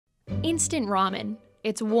Instant ramen.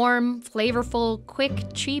 It's warm, flavorful,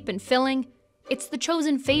 quick, cheap, and filling. It's the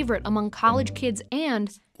chosen favorite among college kids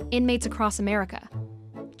and inmates across America.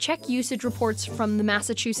 Check usage reports from the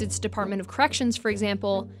Massachusetts Department of Corrections, for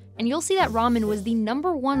example, and you'll see that ramen was the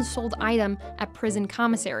 #1 sold item at prison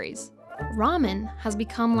commissaries. Ramen has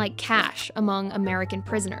become like cash among American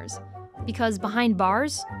prisoners, because behind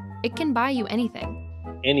bars, it can buy you anything.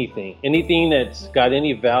 Anything that's got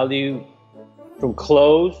any value, from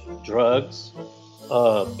clothes, drugs,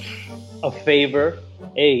 a favor.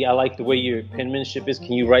 Hey, I like the way your penmanship is.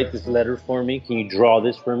 Can you write this letter for me? Can you draw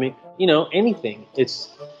this for me? You know, anything. It's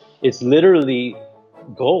literally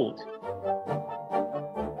gold.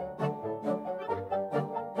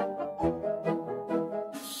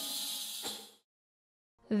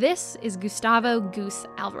 This is Gustavo "Goose"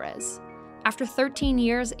 Alvarez. After 13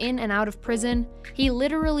 years in and out of prison, he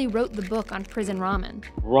literally wrote the book on prison ramen.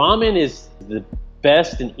 Ramen is the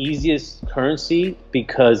best and easiest currency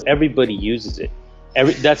because everybody uses it.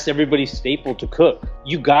 That's everybody's staple to cook.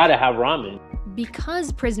 You gotta have ramen.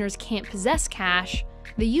 Because prisoners can't possess cash,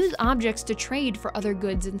 they use objects to trade for other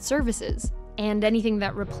goods and services. And anything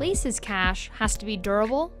that replaces cash has to be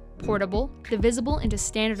durable, portable, divisible into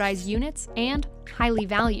standardized units, and highly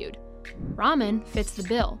valued. Ramen fits the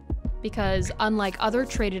bill, because unlike other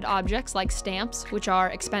traded objects like stamps, which are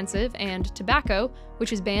expensive, and tobacco,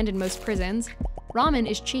 which is banned in most prisons, ramen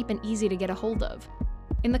is cheap and easy to get a hold of.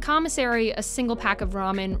 In the commissary, a single pack of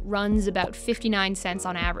ramen runs about 59 cents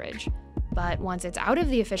on average. But once it's out of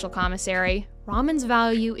the official commissary, ramen's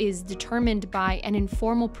value is determined by an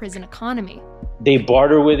informal prison economy. They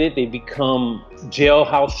barter with it. They become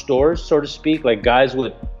jailhouse stores, so to speak. Like guys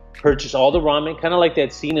would purchase all the ramen, kind of like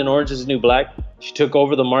that scene in Orange is the New Black. She took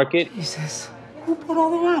over the market. Jesus, who bought all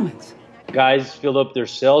the ramens? Guys fill up their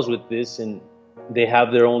cells with this and they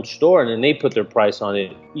have their own store and then they put their price on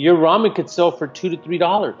it. Your ramen could sell for $2 to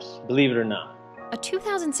 $3, believe it or not. A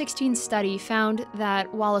 2016 study found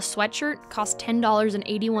that while a sweatshirt cost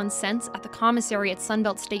 $10.81 at the commissary at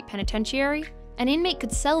Sunbelt State Penitentiary, an inmate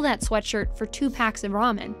could sell that sweatshirt for 2 packs of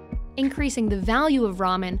ramen, increasing the value of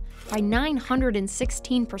ramen by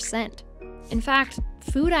 916%. In fact,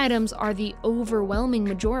 food items are the overwhelming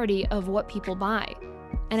majority of what people buy.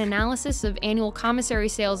 An analysis of annual commissary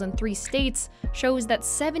sales in 3 states shows that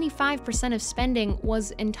 75% of spending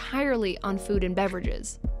was entirely on food and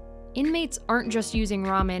beverages. Inmates aren't just using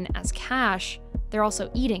ramen as cash, they're also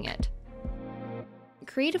eating it.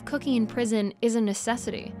 Creative cooking in prison is a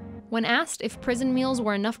necessity. When asked if prison meals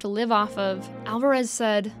were enough to live off of, Alvarez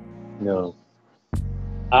said, "No.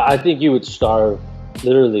 I think you would starve,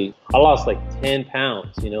 literally. I lost like 10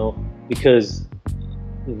 pounds, because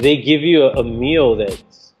they give you a meal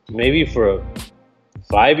that's maybe for a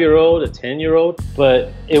 5-year-old, a 10-year-old,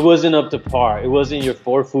 but it wasn't up to par. It wasn't your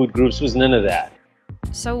 4 food groups, it was none of that."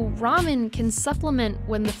 So ramen can supplement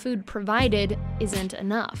when the food provided isn't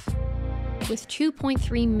enough. With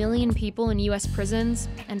 2.3 million people in US prisons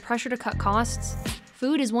and pressure to cut costs,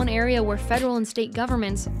 food is one area where federal and state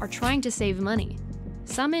governments are trying to save money.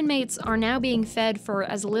 Some inmates are now being fed for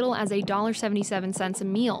as little as $1.77 a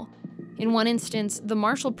meal. In one instance, the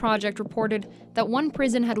Marshall Project reported that one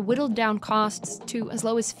prison had whittled down costs to as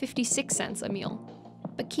low as 56 cents a meal.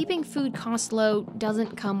 But keeping food costs low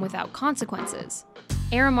doesn't come without consequences.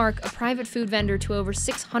 Aramark, a private food vendor to over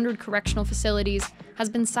 600 correctional facilities, has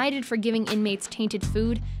been cited for giving inmates tainted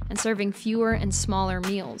food and serving fewer and smaller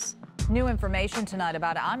meals. New information tonight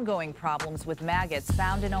about ongoing problems with maggots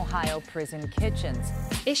found in Ohio prison kitchens.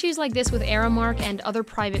 Issues like this with Aramark and other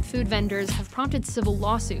private food vendors have prompted civil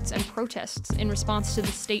lawsuits and protests in response to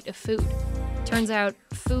the state of food. Turns out,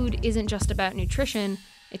 food isn't just about nutrition,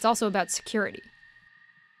 it's also about security.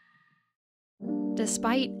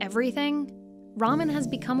 Despite everything, ramen has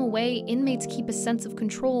become a way inmates keep a sense of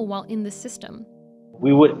control while in the system.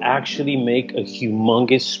 We would actually make a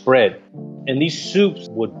humongous spread. And these soups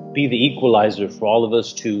would be the equalizer for all of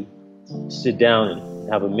us to sit down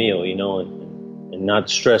and have a meal, and not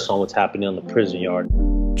stress on what's happening on the prison yard.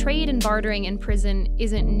 Trade and bartering in prison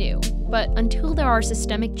isn't new, but until there are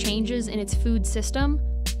systemic changes in its food system,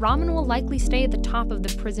 ramen will likely stay at the top of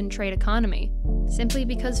the prison trade economy, simply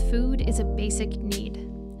because food is a basic need,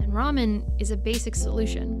 and ramen is a basic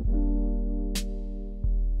solution.